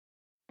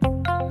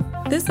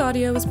This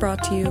audio is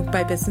brought to you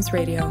by Business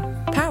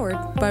Radio, powered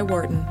by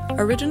Wharton,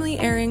 originally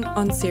airing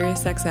on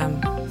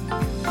SiriusXM.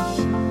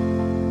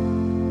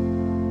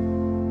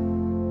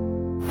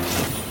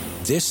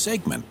 This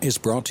segment is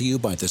brought to you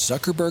by the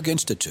Zuckerberg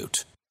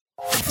Institute.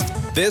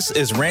 This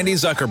is Randi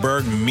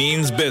Zuckerberg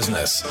Means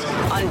Business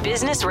on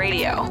Business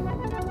Radio.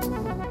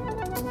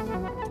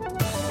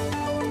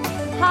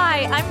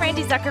 Hi, I'm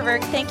Randi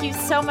Zuckerberg. Thank you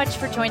so much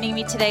for joining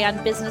me today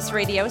on Business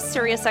Radio,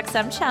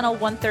 SiriusXM Channel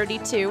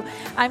 132.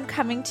 I'm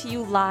coming to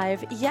you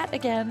live yet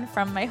again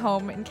from my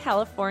home in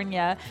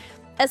California.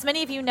 As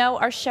many of you know,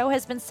 our show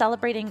has been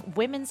celebrating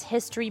Women's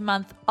History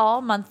Month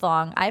all month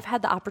long. I've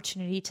had the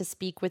opportunity to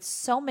speak with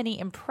so many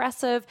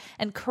impressive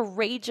and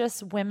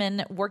courageous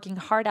women working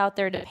hard out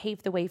there to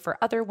pave the way for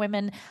other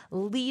women,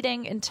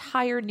 leading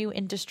entire new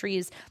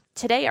industries.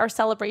 Today, our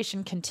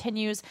celebration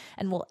continues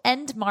and will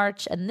end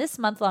March and this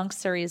month-long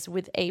series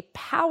with a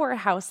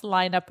powerhouse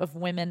lineup of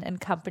women and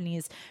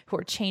companies who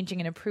are changing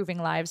and improving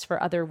lives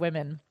for other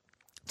women.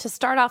 To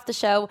start off the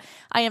show,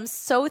 I am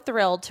so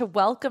thrilled to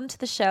welcome to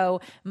the show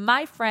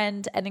my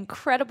friend and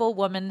incredible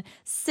woman,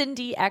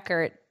 Cindy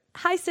Eckert.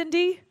 Hi,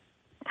 Cindy.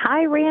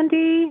 Hi,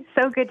 Randi.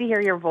 So good to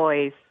hear your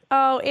voice.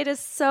 Oh, it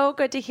is so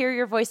good to hear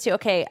your voice too.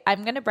 Okay,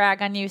 I'm going to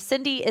brag on you.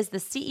 Cindy is the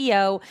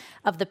CEO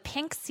of the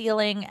Pink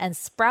Ceiling and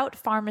Sprout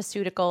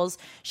Pharmaceuticals.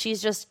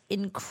 She's just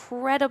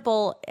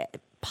incredible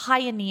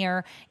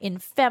pioneer in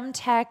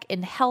femtech,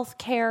 in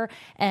healthcare,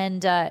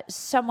 and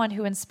someone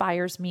who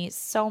inspires me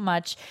so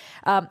much.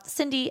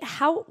 Cindy,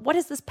 what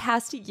has this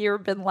past year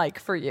been like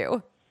for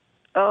you?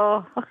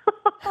 Oh,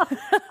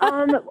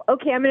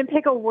 okay. I'm going to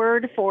pick a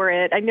word for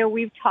it. I know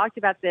we've talked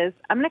about this.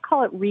 I'm going to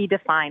call it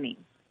redefining.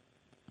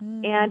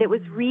 And it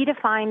was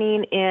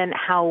redefining in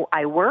how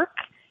I work,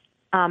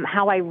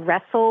 how I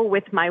wrestle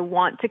with my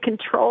want to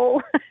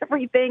control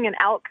everything and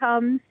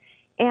outcomes.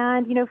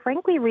 And,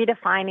 frankly,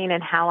 redefining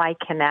in how I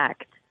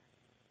connect.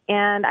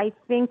 And I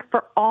think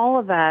for all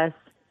of us,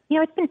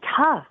 it's been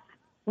tough.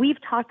 We've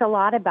talked a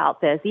lot about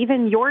this,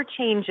 even your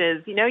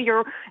changes,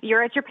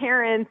 you're at your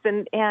parents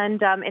and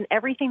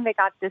everything that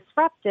got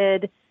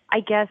disrupted. I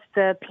guess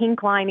the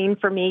pink lining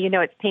for me,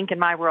 it's pink in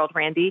my world,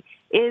 Randi,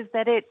 is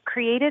that it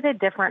created a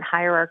different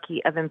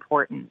hierarchy of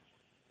importance.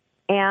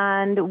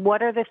 And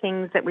what are the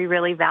things that we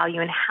really value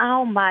and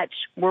how much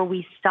were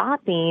we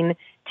stopping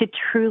to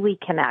truly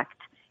connect?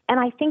 And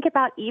I think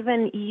about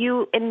even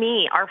you and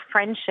me, our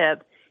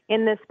friendship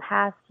in this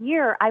past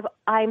year.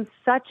 I'm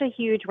such a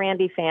huge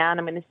Randi fan.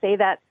 I'm going to say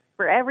that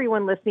for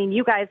everyone listening.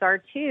 You guys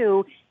are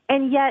too.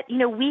 And yet,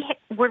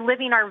 we're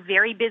living our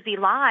very busy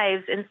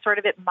lives and sort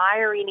of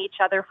admiring each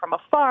other from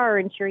afar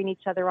and cheering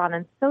each other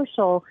on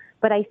social.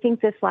 But I think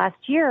this last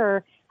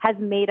year has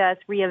made us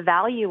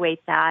reevaluate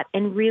that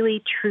and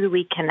really,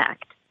 truly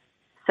connect.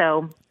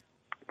 So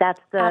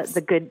that's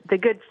the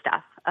good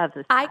stuff of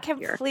this I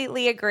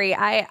completely agree.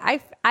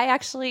 I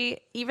actually,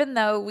 even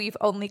though we've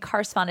only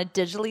corresponded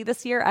digitally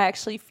this year, I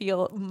actually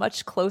feel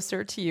much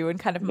closer to you and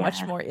kind of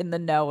much more in the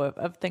know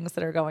of things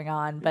that are going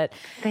on. But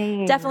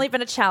definitely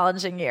been a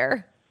challenging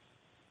year.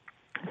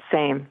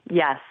 Same.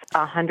 Yes,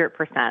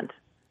 100%.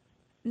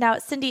 Now,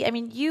 Cindy,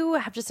 you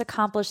have just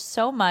accomplished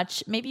so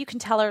much. Maybe you can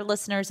tell our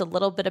listeners a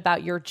little bit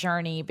about your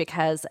journey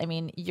because,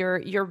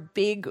 your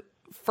big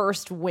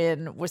first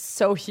win was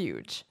so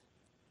huge.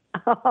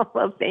 Oh,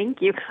 well,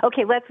 thank you.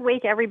 Okay, let's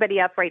wake everybody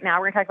up right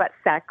now. We're going to talk about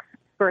sex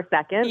for a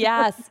second.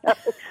 Yes. So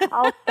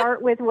I'll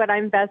start with what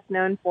I'm best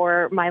known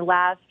for, my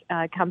last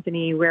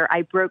company where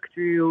I broke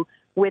through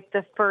with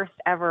the first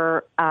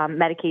ever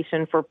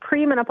medication for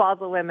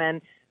premenopausal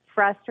women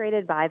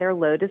frustrated by their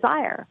low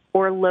desire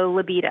or low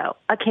libido,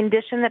 a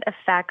condition that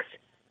affects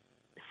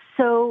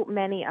so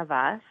many of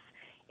us.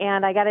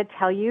 And I got to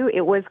tell you,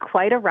 it was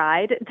quite a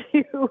ride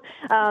to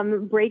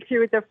break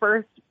through with the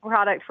first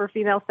product for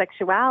female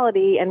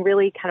sexuality and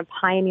really kind of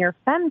pioneer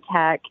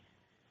femtech.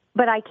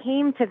 But I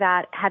came to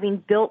that having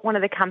built one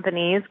of the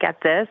companies,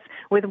 get this,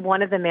 with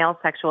one of the male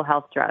sexual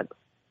health drugs.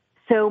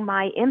 So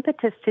my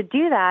impetus to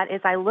do that is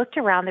I looked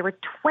around. There were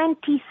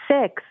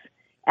 26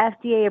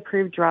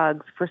 FDA-approved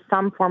drugs for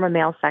some form of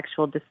male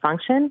sexual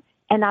dysfunction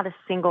and not a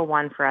single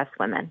one for us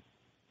women.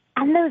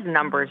 And those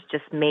numbers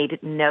just made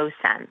no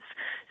sense.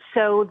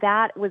 So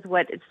that was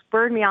what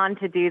spurred me on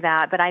to do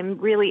that. But I'm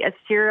really a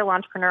serial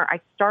entrepreneur. I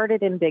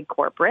started in big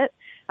corporate,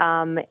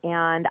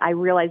 and I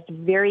realized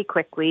very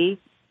quickly,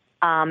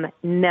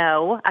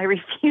 no, I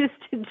refused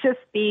to just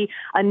be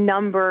a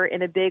number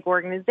in a big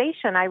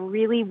organization. I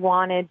really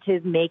wanted to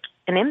make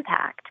an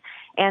impact.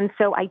 And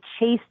so I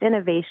chased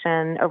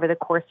innovation over the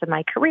course of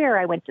my career.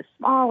 I went to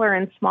smaller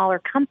and smaller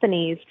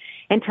companies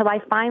until I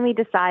finally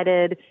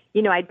decided,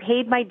 I'd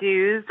paid my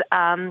dues.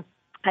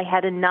 I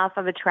had enough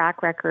of a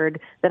track record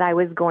that I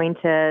was going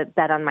to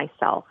bet on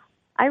myself.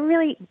 I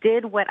really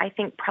did what I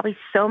think probably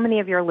so many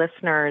of your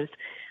listeners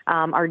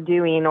are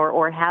doing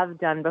or have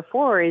done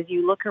before is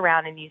you look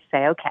around and you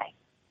say, okay,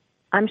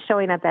 I'm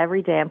showing up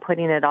every day. I'm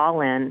putting it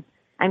all in.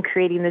 I'm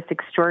creating this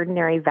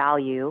extraordinary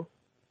value,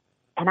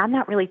 and I'm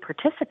not really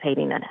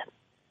participating in it.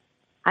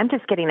 I'm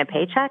just getting a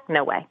paycheck?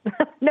 No way.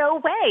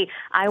 No way.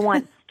 I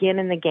want skin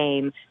in the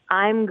game.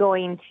 I'm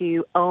going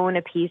to own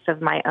a piece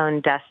of my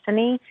own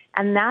destiny.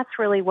 And that's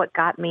really what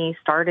got me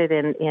started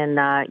in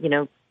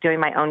doing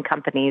my own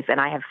companies.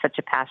 And I have such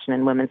a passion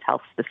in women's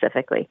health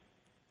specifically.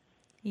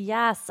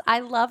 Yes, I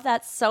love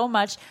that so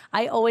much.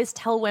 I always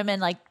tell women,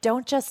 like,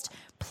 don't just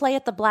play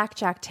at the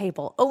blackjack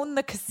table, own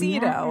the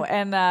casino. Yes,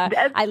 and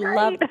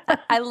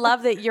I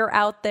love that you're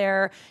out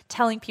there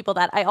telling people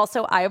that.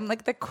 I'm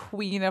like the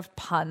queen of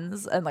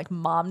puns and like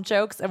mom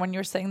jokes. And when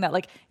you're saying that,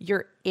 like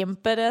your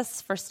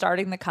impetus for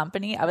starting the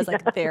company, I was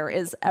like, there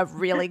is a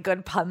really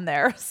good pun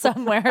there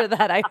somewhere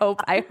that I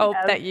hope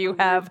that you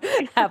have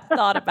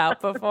thought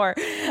about before.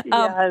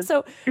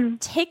 So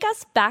take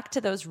us back to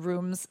those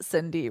rooms,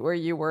 Cindy, where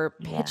you were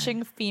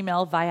pitching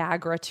female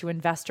Viagra to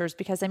investors,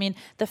 because I mean,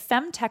 the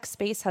femtech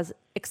space has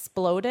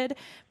exploded,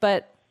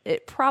 but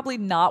it probably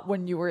not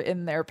when you were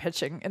in there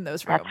pitching in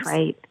those rooms. That's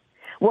right.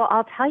 Well,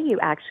 I'll tell you,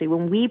 actually,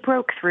 when we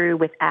broke through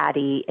with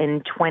Addie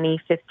in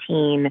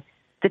 2015,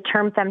 the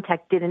term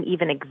femtech didn't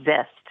even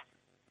exist.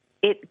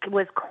 It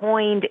was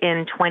coined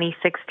in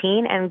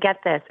 2016, and get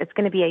this, it's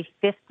going to be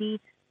a $50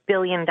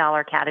 billion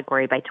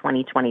category by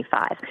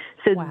 2025.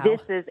 So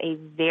This is a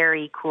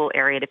very cool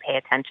area to pay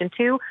attention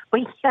to.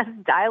 But yes,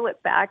 dial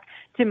it back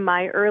to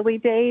my early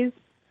days.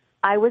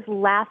 I was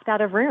laughed out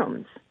of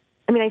rooms.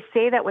 I mean, I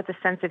say that with a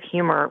sense of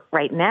humor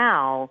right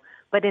now,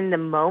 but in the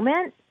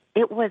moment,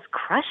 it was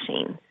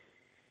crushing.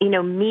 You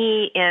know,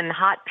 me in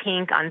hot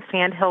pink on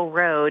Sand Hill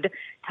Road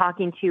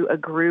talking to a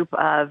group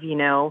of,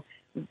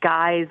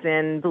 guys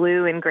in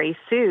blue and gray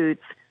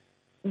suits,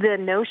 the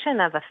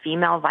notion of a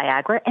female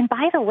Viagra. And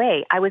by the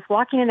way, I was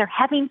walking in there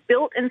having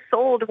built and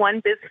sold one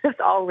business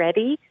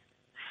already.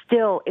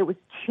 Still, it was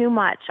too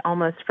much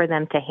almost for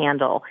them to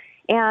handle.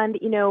 And,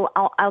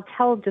 I'll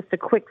tell just a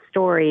quick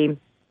story.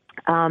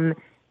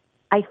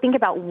 I think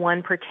about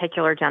one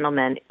particular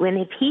gentleman,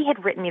 if he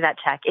had written me that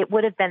check, it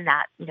would have been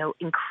that,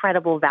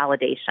 incredible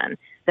validation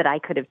that I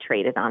could have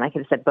traded on. I could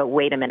have said, but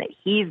wait a minute,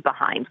 he's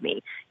behind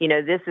me.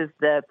 This is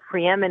the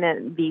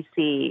preeminent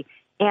VC.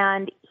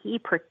 And he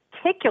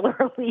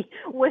particularly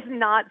was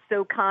not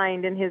so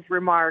kind in his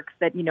remarks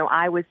that,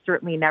 I was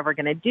certainly never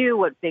going to do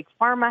what Big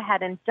Pharma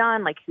hadn't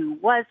done. Like, who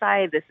was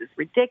I? This is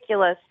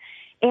ridiculous.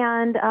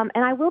 And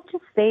I will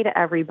just say to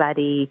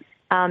everybody,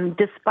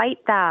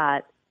 despite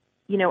that,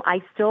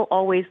 I still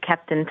always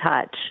kept in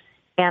touch.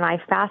 And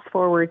I fast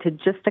forward to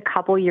just a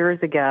couple years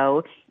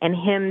ago and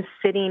him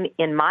sitting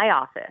in my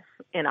office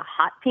in a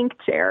hot pink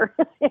chair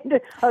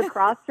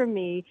across from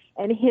me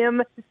and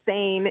him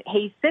saying,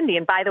 hey, Cindy,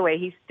 and by the way,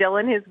 he's still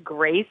in his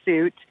gray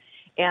suit.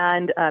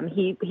 And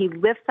he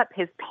lifts up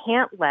his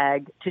pant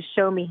leg to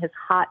show me his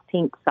hot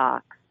pink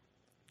socks.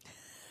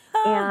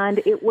 And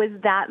it was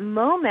that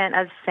moment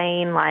of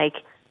saying, like,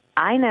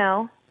 I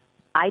know,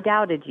 I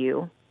doubted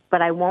you,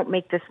 but I won't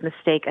make this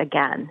mistake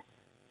again.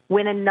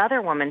 When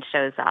another woman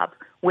shows up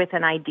with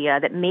an idea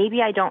that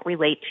maybe I don't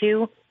relate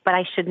to, but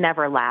I should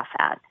never laugh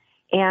at.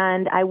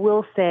 And I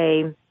will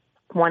say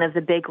one of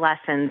the big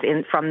lessons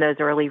from those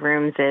early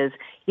rooms is,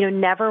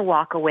 never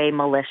walk away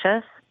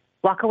malicious,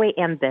 walk away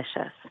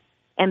ambitious.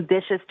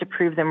 Ambitious to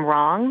prove them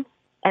wrong,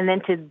 and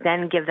then to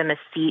give them a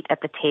seat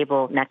at the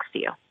table next to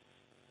you.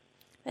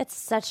 It's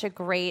such a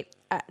great,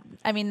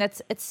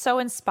 it's so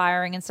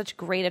inspiring and such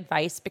great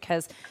advice,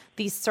 because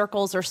these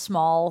circles are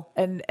small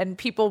and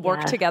people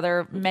work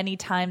together many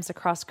times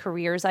across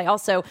careers.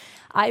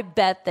 I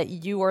bet that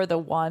you are the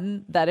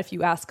one that if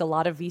you ask a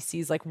lot of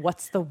VCs, like,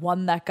 what's the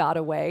one that got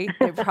away?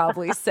 They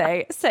probably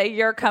say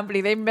your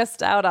company. They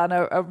missed out on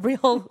a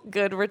real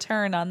good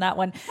return on that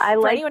one. I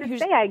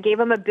I gave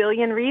them a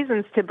billion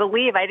reasons to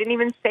believe. I didn't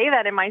even say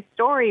that in my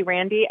story,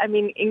 Randy. I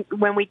mean,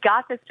 when we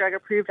got this drug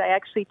approved, I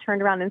actually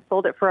turned around and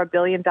sold it for $1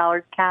 billion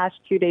cash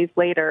 2 days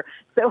later.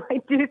 So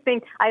I do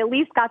think I at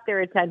least got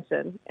their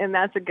attention, and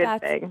that's a good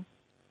thing.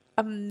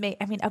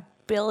 $1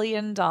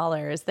 billion.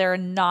 There are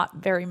not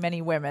very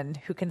many women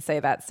who can say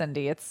that,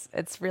 Cindy. It's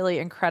really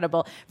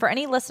incredible. For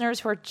any listeners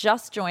who are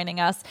just joining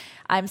us,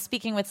 I'm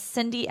speaking with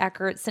Cindy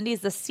Eckert. Cindy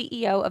is the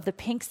CEO of the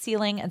Pink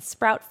Ceiling and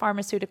Sprout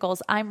Pharmaceuticals.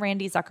 I'm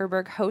Randi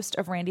Zuckerberg, host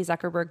of Randi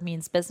Zuckerberg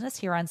Means Business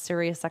here on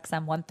Sirius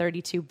XM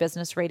 132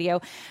 Business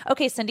Radio.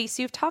 Okay, Cindy,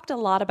 so you've talked a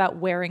lot about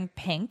wearing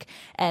pink,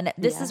 and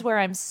this is where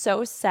I'm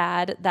so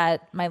sad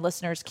that my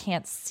listeners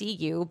can't see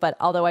you, but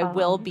although I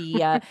will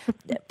be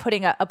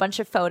putting a bunch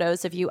of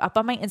photos of you up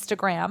on my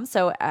Instagram,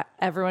 so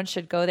everyone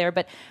should go there.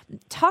 But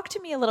talk to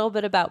me a little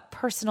bit about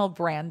personal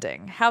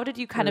branding. How did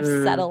you kind of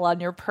settle on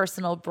your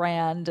personal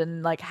brand,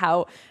 and like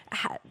how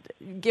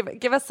give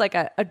us like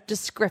a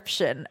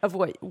description of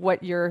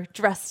what you're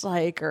dressed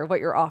like or what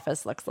your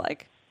office looks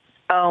like?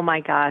 Oh my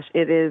gosh,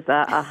 it is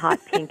a hot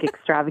pink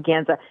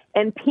extravaganza,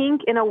 and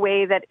pink in a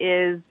way that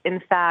is, in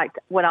fact,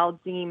 what I'll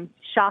deem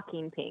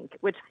shocking pink,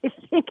 which I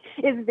think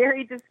is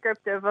very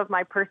descriptive of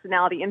my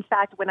personality. In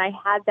fact, when I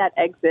had that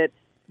exit,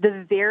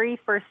 the very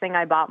first thing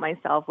I bought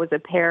myself was a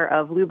pair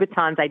of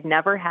Louboutins. I'd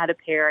never had a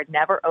pair. I'd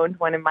never owned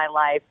one in my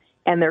life.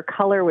 And their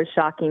color was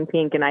shocking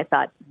pink. And I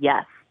thought,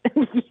 yes,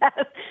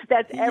 Yes,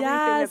 that's everything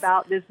Yes.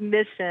 about this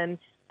mission.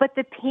 But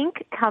the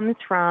pink comes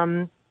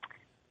from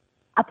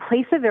a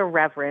place of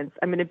irreverence,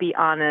 I'm going to be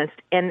honest,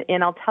 and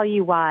I'll tell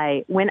you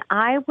why. When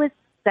I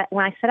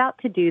set out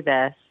to do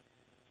this,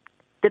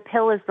 the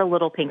pill is the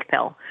little pink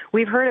pill.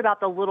 We've heard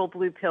about the little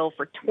blue pill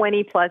for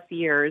 20 plus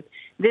years.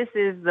 This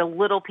is the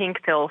little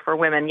pink pill for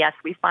women. Yes,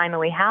 we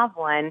finally have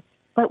one.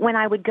 But when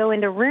I would go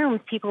into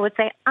rooms, people would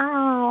say,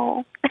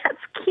 "Oh,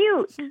 that's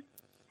cute."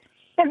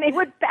 And they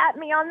would pat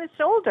me on the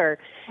shoulder.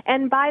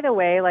 And by the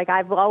way, like,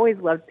 I've always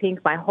loved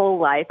pink my whole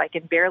life. I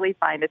can barely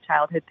find a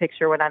childhood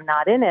picture when I'm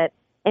not in it.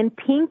 And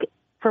pink,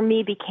 for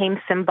me, became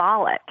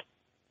symbolic.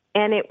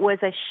 And it was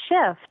a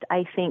shift,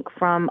 I think,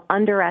 from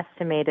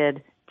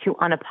underestimated to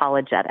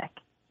unapologetic.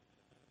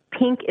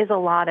 Pink is a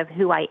lot of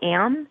who I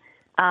am.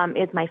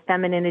 Is my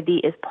femininity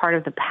is part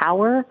of the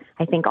power.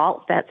 I think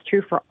that's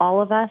true for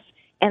all of us.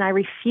 And I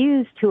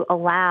refuse to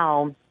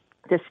allow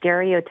the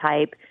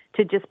stereotype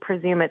to just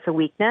presume it's a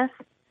weakness.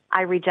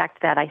 I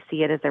reject that. I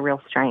see it as a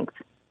real strength.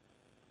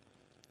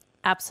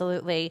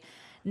 Absolutely.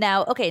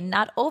 Now, okay,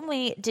 not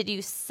only did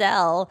you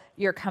sell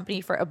your company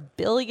for $1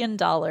 billion,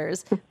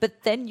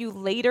 but then you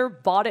later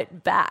bought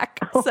it back.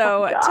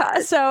 So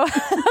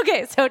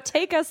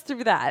take us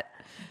through that.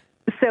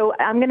 So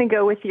I'm going to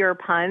go with your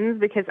puns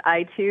because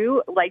I,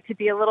 too, like to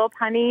be a little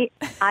punny.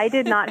 I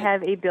did not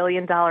have $1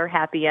 billion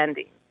happy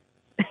ending.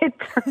 It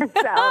turns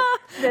out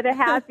that a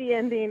happy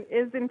ending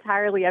is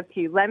entirely up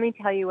to you. Let me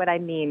tell you what I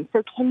mean.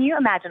 So can you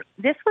imagine?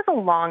 This was a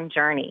long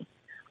journey.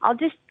 I'll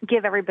just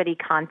give everybody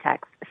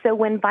context. So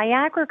when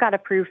Viagra got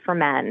approved for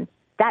men,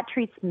 that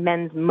treats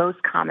men's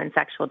most common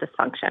sexual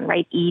dysfunction,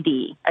 right?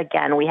 ED.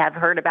 Again, we have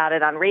heard about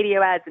it on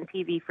radio ads and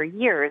TV for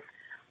years.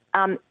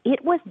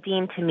 It was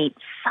deemed to meet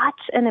such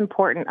an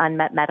important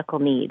unmet medical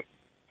need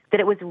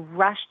that it was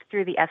rushed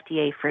through the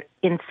FDA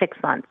in 6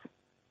 months.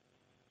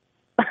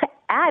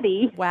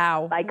 Addie,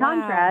 by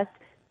contrast,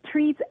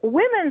 treats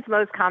women's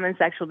most common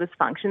sexual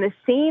dysfunction. The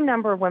same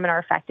number of women are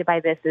affected by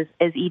this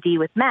as ED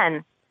with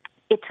men.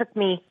 It took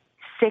me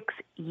 6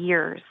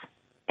 years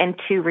and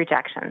 2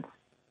 rejections.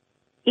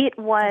 It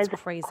was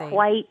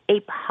quite a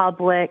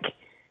public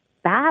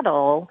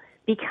battle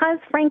because,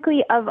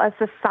 frankly, of a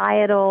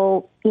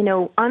societal,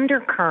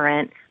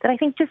 undercurrent that I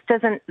think just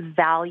doesn't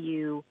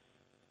value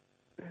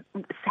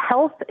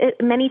health,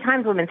 many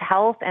times women's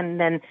health, and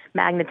then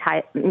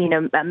magnify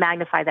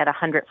that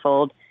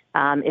 100-fold,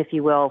 if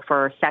you will,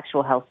 for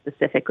sexual health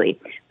specifically.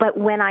 But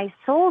when I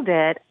sold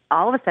it,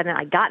 all of a sudden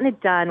I gotten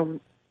it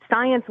done.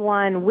 Science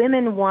won,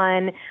 women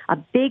won. A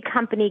big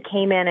company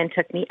came in and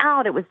took me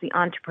out. It was the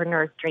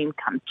entrepreneur's dream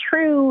come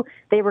true.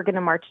 They were going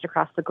to march it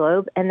across the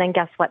globe. And then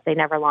guess what? They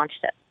never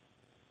launched it.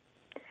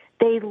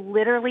 They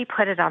literally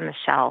put it on the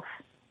shelf.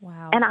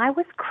 Wow. And I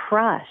was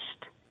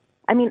crushed.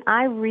 I mean,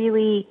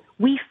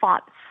 we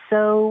fought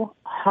so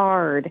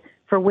hard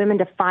for women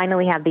to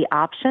finally have the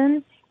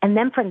option and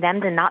then for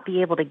them to not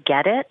be able to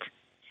get it.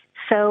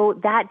 So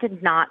that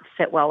did not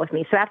sit well with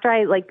me. So after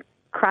I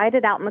cried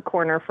it out in the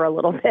corner for a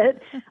little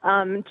bit,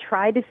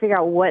 tried to figure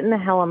out what in the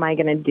hell am I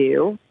going to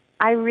do,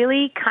 I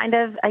really kind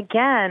of,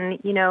 again,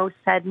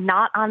 said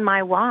not on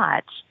my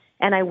watch.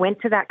 And I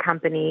went to that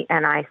company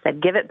and I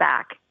said, give it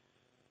back.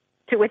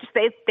 To which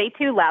they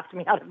too laughed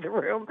me out of the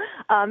room.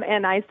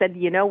 And I said,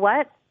 you know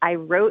what? I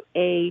wrote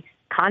a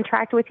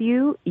contract with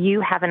you.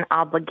 You have an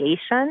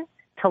obligation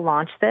to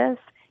launch this.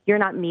 You're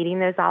not meeting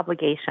those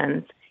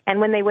obligations. And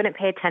when they wouldn't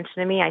pay attention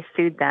to me, I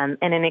sued them.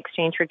 And in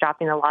exchange for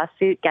dropping the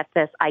lawsuit, get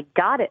this, I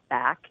got it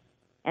back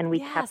and we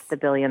kept the $1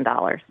 billion.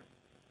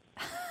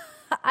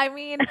 I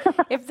mean,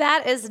 if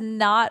that is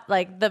not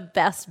the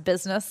best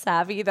business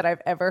savvy that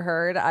I've ever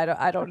heard,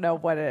 I don't know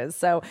what is.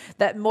 So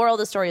that moral of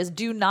the story is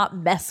do not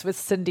mess with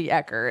Cindy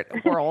Eckert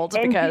world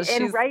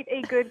and write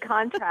a good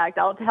contract.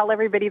 I'll tell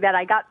everybody that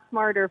I got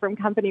smarter from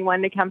company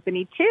 1 to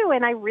company 2.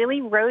 And I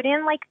really wrote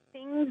in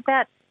things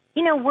that,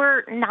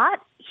 were not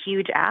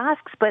huge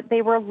asks, but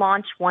they were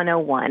launch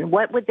 101.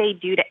 What would they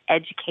do to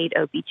educate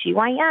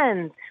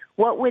OBGYNs?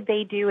 What would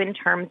they do in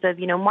terms of,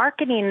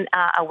 marketing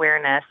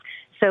awareness?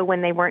 So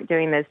when they weren't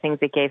doing those things,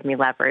 it gave me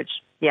leverage.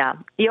 Yeah.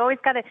 You always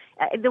got to,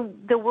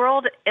 the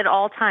world at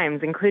all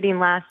times, including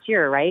last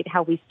year, right?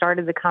 How we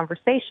started the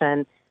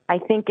conversation, I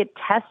think it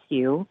tests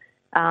you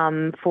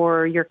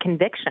for your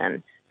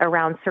conviction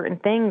around certain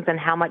things and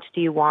how much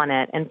do you want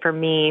it. And for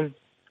me,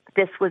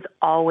 this was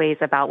always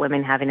about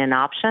women having an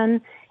option,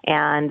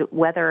 and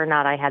whether or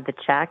not I had the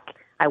check,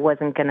 I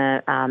wasn't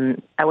gonna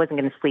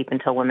sleep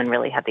until women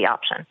really had the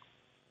option.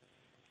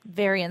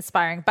 Very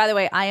inspiring. By the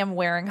way, I am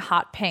wearing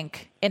hot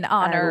pink in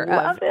honor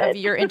of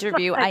your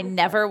interview. I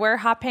never wear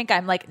hot pink.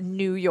 I'm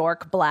New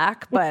York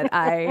black, but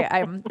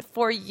I'm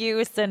for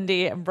you,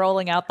 Cindy. I'm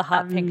rolling out the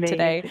hot pink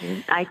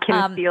today. I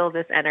can feel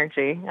this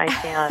energy. I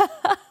can.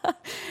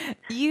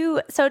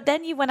 So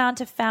then you went on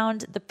to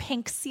found the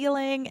Pink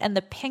Ceiling and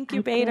the Pink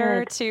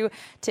Incubator to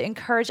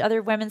encourage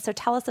other women. So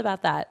tell us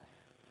about that.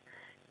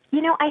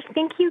 I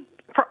think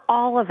for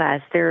all of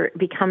us, there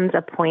becomes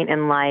a point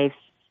in life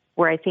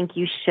where I think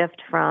you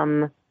shift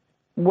from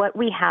what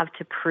we have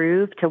to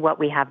prove to what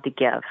we have to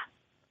give.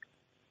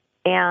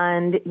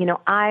 And,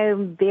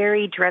 I'm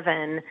very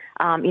driven.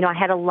 I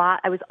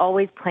was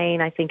always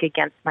playing, I think,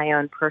 against my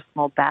own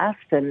personal best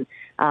and,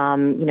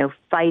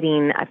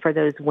 fighting for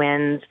those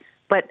wins.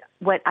 But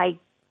what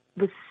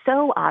was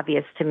so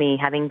obvious to me,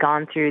 having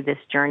gone through this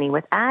journey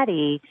with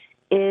Addie,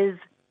 is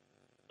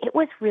it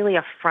was really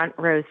a front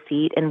row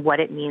seat in what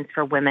it means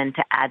for women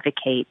to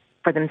advocate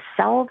for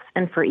themselves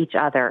and for each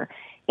other.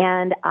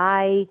 And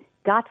I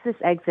got to this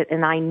exit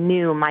and I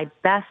knew my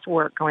best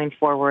work going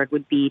forward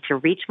would be to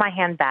reach my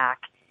hand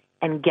back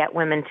and get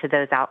women to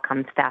those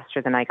outcomes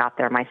faster than I got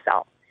there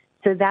myself.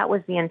 So that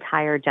was the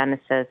entire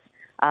genesis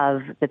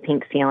of the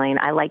Pink Ceiling.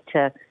 I like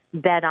to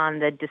bet on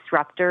the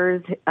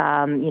disruptors,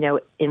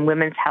 in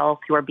women's health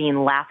who are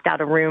being laughed out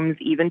of rooms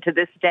even to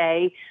this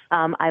day.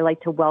 I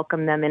like to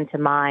welcome them into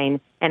mine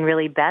and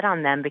really bet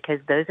on them because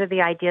those are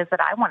the ideas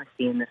that I want to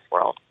see in this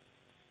world.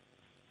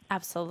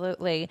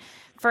 Absolutely.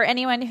 For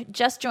anyone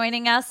just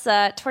joining us,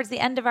 towards the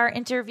end of our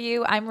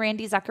interview, I'm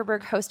Randi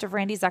Zuckerberg, host of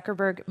Randi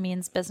Zuckerberg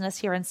Means Business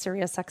here on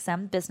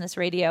SiriusXM Business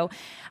Radio.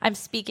 I'm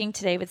speaking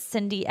today with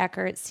Cindy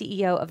Eckert,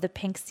 CEO of the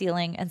Pink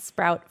Ceiling and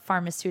Sprout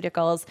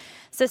Pharmaceuticals.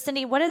 So,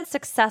 Cindy, what does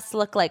success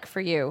look like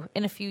for you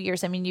in a few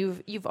years? I mean,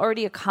 you've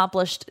already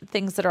accomplished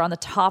things that are on the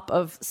top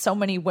of so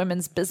many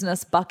women's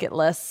business bucket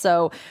lists.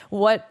 So,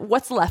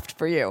 what's left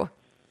for you?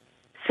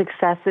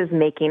 Success is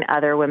making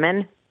other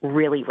women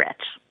really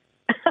rich.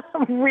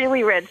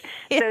 Really rich.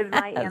 Yes. So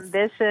my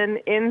ambition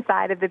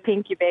inside of the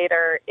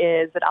Pinkubator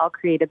is that I'll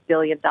create $1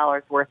 billion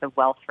worth of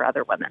wealth for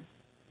other women.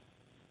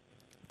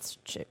 It's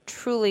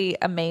truly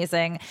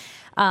amazing.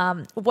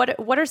 What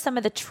are some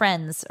of the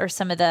trends or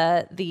some of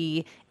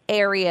the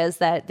areas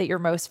that you're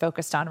most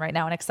focused on right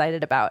now and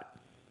excited about?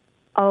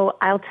 Oh,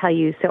 I'll tell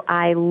you. So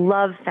I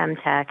love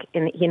femtech,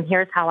 and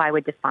here's how I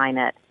would define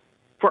it.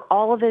 For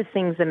all of those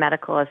things the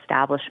medical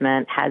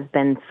establishment has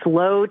been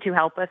slow to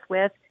help us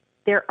with,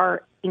 there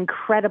are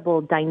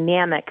incredible,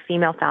 dynamic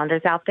female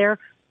founders out there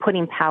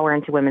putting power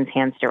into women's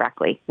hands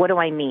directly. What do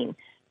I mean?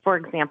 For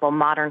example,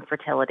 modern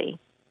fertility.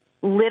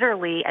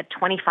 Literally at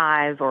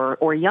 25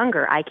 or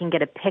younger, I can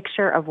get a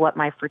picture of what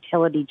my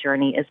fertility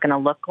journey is going to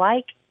look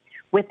like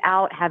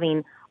without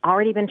having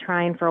already been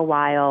trying for a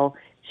while,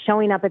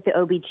 showing up at the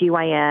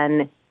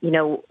OBGYN,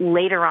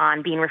 later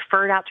on being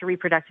referred out to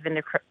reproductive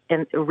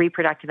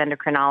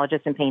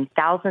endocrinologists and paying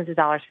thousands of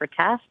dollars for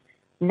tests.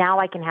 Now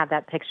I can have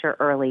that picture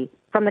early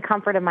from the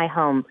comfort of my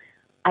home.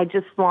 I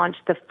just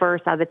launched the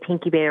first of the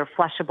Pinkubator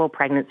flushable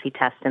pregnancy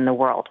test in the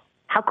world.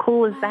 How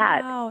cool is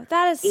that? Wow,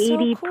 that is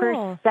 80%, so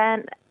cool.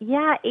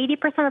 Yeah,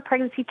 80% of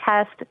pregnancy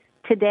tests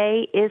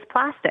today is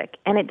plastic,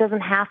 and it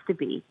doesn't have to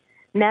be.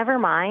 Never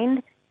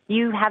mind,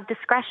 you have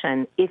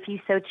discretion if you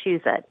so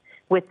choose it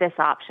with this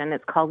option.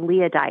 It's called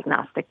Leah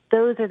Diagnostic.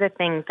 Those are the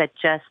things that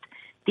just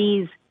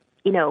these,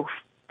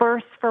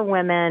 firsts for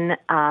women,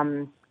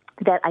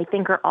 that I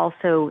think are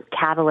also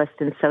catalysts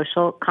in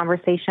social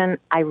conversation,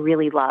 I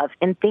really love.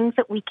 And things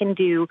that we can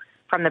do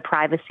from the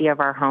privacy of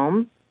our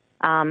home,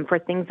 for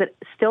things that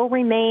still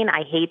remain,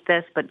 I hate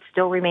this, but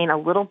still remain a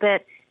little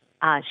bit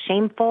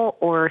shameful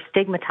or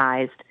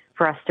stigmatized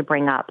for us to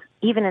bring up,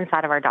 even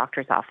inside of our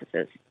doctor's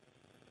offices.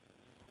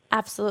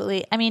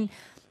 Absolutely. I mean,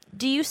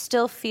 do you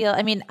still feel,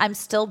 I'm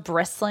still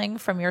bristling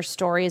from your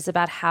stories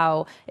about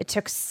how it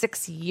took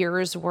 6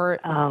 years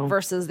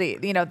versus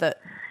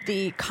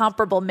the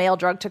comparable male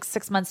drug took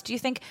 6 months. Do you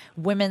think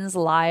women's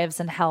lives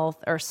and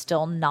health are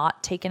still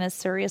not taken as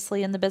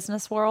seriously in the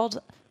business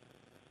world?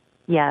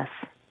 Yes.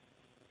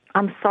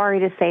 I'm sorry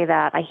to say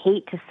that. I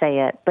hate to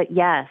say it, but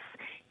yes.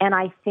 And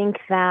I think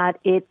that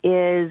it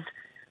is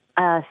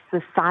a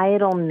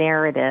societal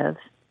narrative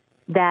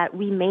that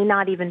we may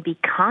not even be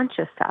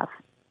conscious of,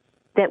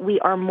 that we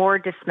are more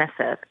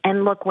dismissive.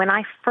 And look, when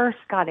I first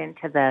got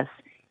into this,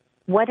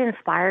 what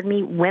inspired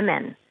me?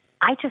 Women.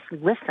 I just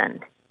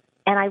listened.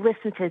 And I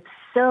listened to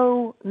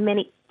so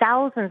many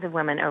thousands of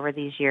women over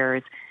these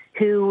years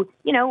who,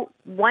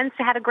 once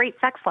had a great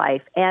sex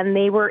life and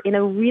they were in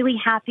a really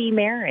happy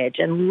marriage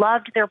and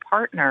loved their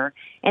partner,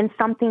 and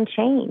something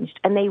changed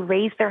and they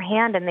raised their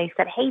hand and they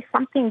said, hey,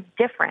 something's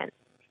different.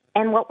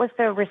 And what was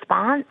their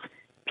response?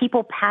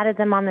 People patted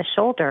them on the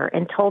shoulder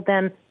and told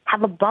them,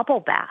 have a bubble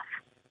bath,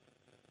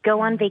 go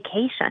on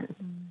vacation.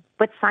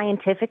 But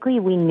scientifically,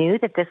 we knew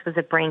that this was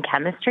a brain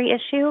chemistry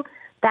issue.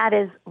 That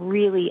is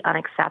really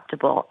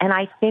unacceptable. And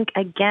I think,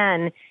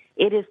 again,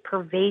 it is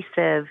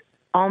pervasive,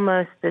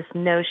 almost this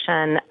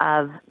notion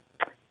of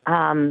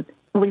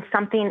when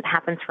something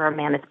happens for a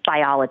man, it's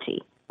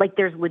biology. Like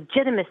there's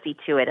legitimacy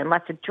to it, and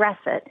let's address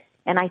it.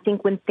 And I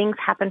think when things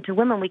happen to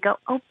women, we go,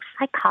 oh,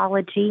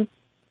 psychology.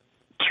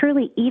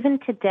 Truly, even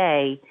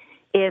today,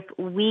 if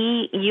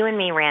you and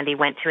me, Randi,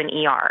 went to an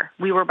ER,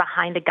 we were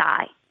behind a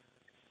guy.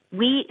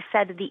 We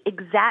said the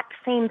exact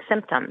same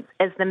symptoms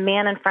as the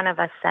man in front of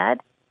us said,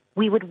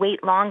 we would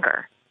wait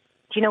longer.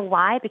 Do you know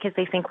why? Because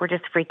they think we're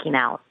just freaking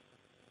out.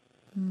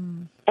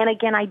 And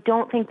again, I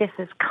don't think this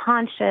is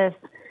conscious,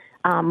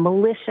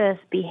 malicious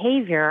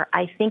behavior.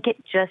 I think it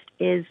just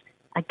is,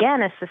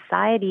 again, a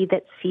society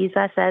that sees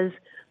us as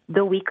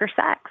the weaker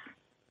sex.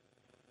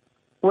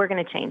 We're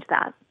going to change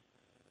that.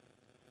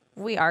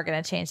 we are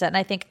going to change that.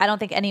 And I don't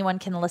think anyone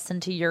can listen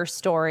to your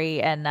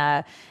story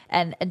and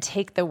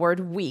take the word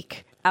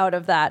weak out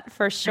of that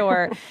for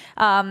sure.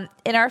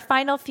 In our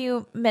final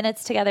few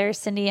minutes together,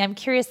 Cindy, I'm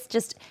curious,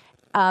 just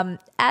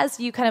as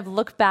you kind of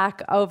look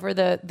back over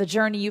the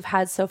journey you've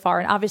had so far,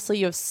 and obviously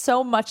you have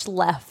so much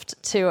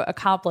left to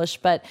accomplish,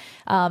 but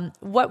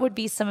what would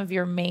be some of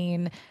your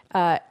main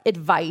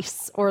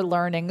advice or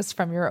learnings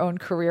from your own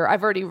career?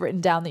 I've already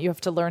written down that you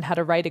have to learn how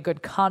to write a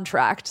good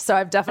contract, so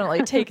I've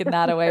definitely taken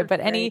that away. But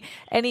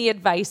any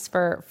advice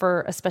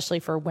for especially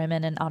for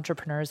women and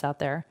entrepreneurs out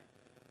there?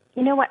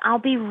 You know what? I'll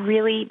be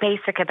really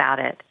basic about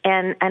it.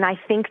 And I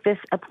think this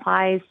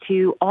applies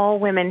to all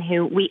women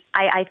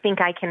I think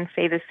I can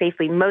say this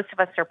safely. Most of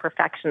us are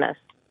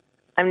perfectionists.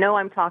 I know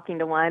I'm talking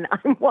to one.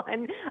 I'm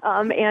one.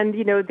 And,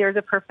 there's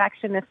a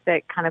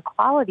perfectionistic kind of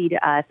quality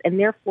to us. And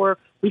therefore,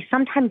 we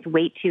sometimes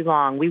wait too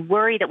long. We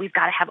worry that we've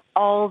got to have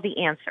all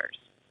the answers.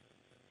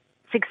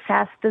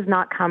 Success does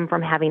not come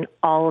from having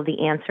all of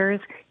the answers.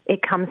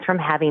 It comes from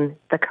having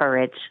the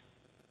courage.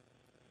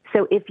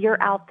 So if you're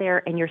out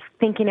there and you're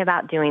thinking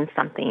about doing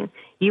something,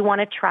 you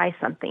want to try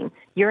something,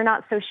 you're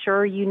not so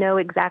sure you know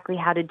exactly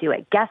how to do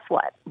it. Guess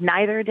what?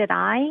 Neither did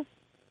I.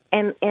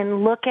 And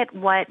look at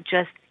what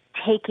just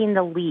taking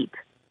the leap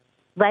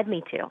led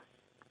me to.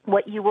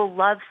 What you will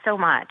love so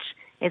much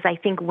is, I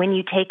think, when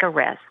you take a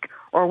risk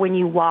or when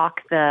you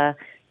walk the,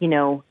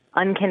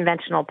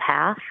 unconventional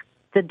path,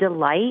 the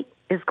delight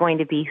is going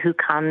to be who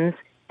comes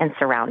and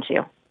surrounds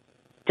you.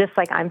 Just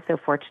like I'm so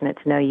fortunate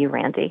to know you,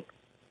 Randi.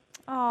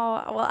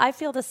 Oh, well, I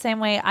feel the same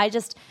way.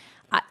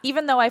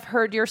 Even though I've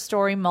heard your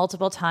story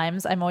multiple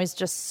times, I'm always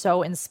just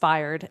so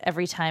inspired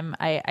every time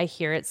I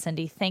hear it.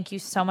 Cindy, thank you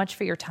so much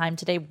for your time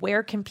today.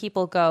 Where can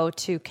people go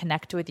to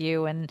connect with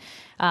you and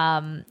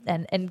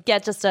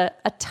get just a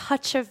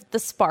touch of the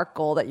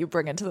sparkle that you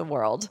bring into the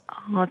world?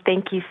 Oh,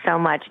 thank you so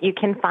much. You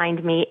can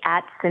find me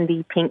at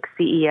Cindy Pink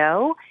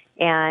CEO,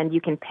 and you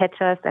can pitch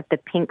us at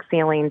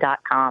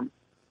thepinkceiling.com.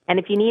 And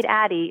if you need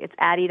Addie, it's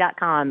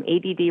addie.com,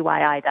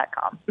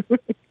 ADDYI.com.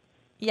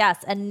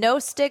 Yes, and no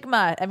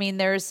stigma. I mean,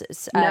 there's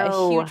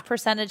a huge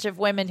percentage of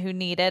women who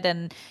need it,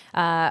 and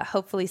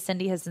hopefully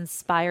Cindy has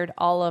inspired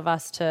all of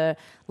us to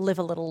live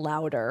a little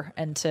louder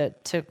and to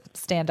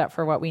stand up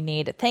for what we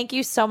need. Thank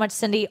you so much,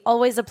 Cindy.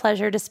 Always a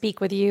pleasure to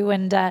speak with you,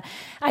 and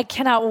I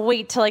cannot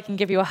wait till I can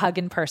give you a hug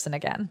in person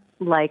again.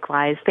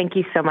 Likewise. Thank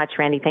you so much,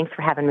 Randi. Thanks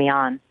for having me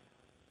on.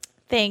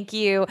 Thank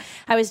you.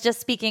 I was just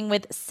speaking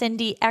with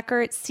Cindy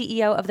Eckert,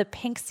 CEO of the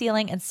Pink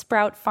Ceiling and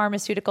Sprout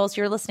Pharmaceuticals.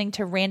 You're listening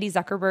to Randi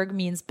Zuckerberg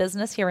Means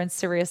Business here on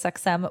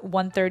SiriusXM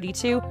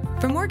 132.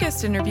 For more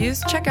guest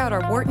interviews, check out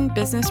our Wharton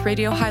Business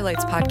Radio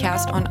Highlights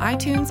podcast on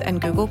iTunes and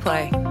Google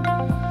Play.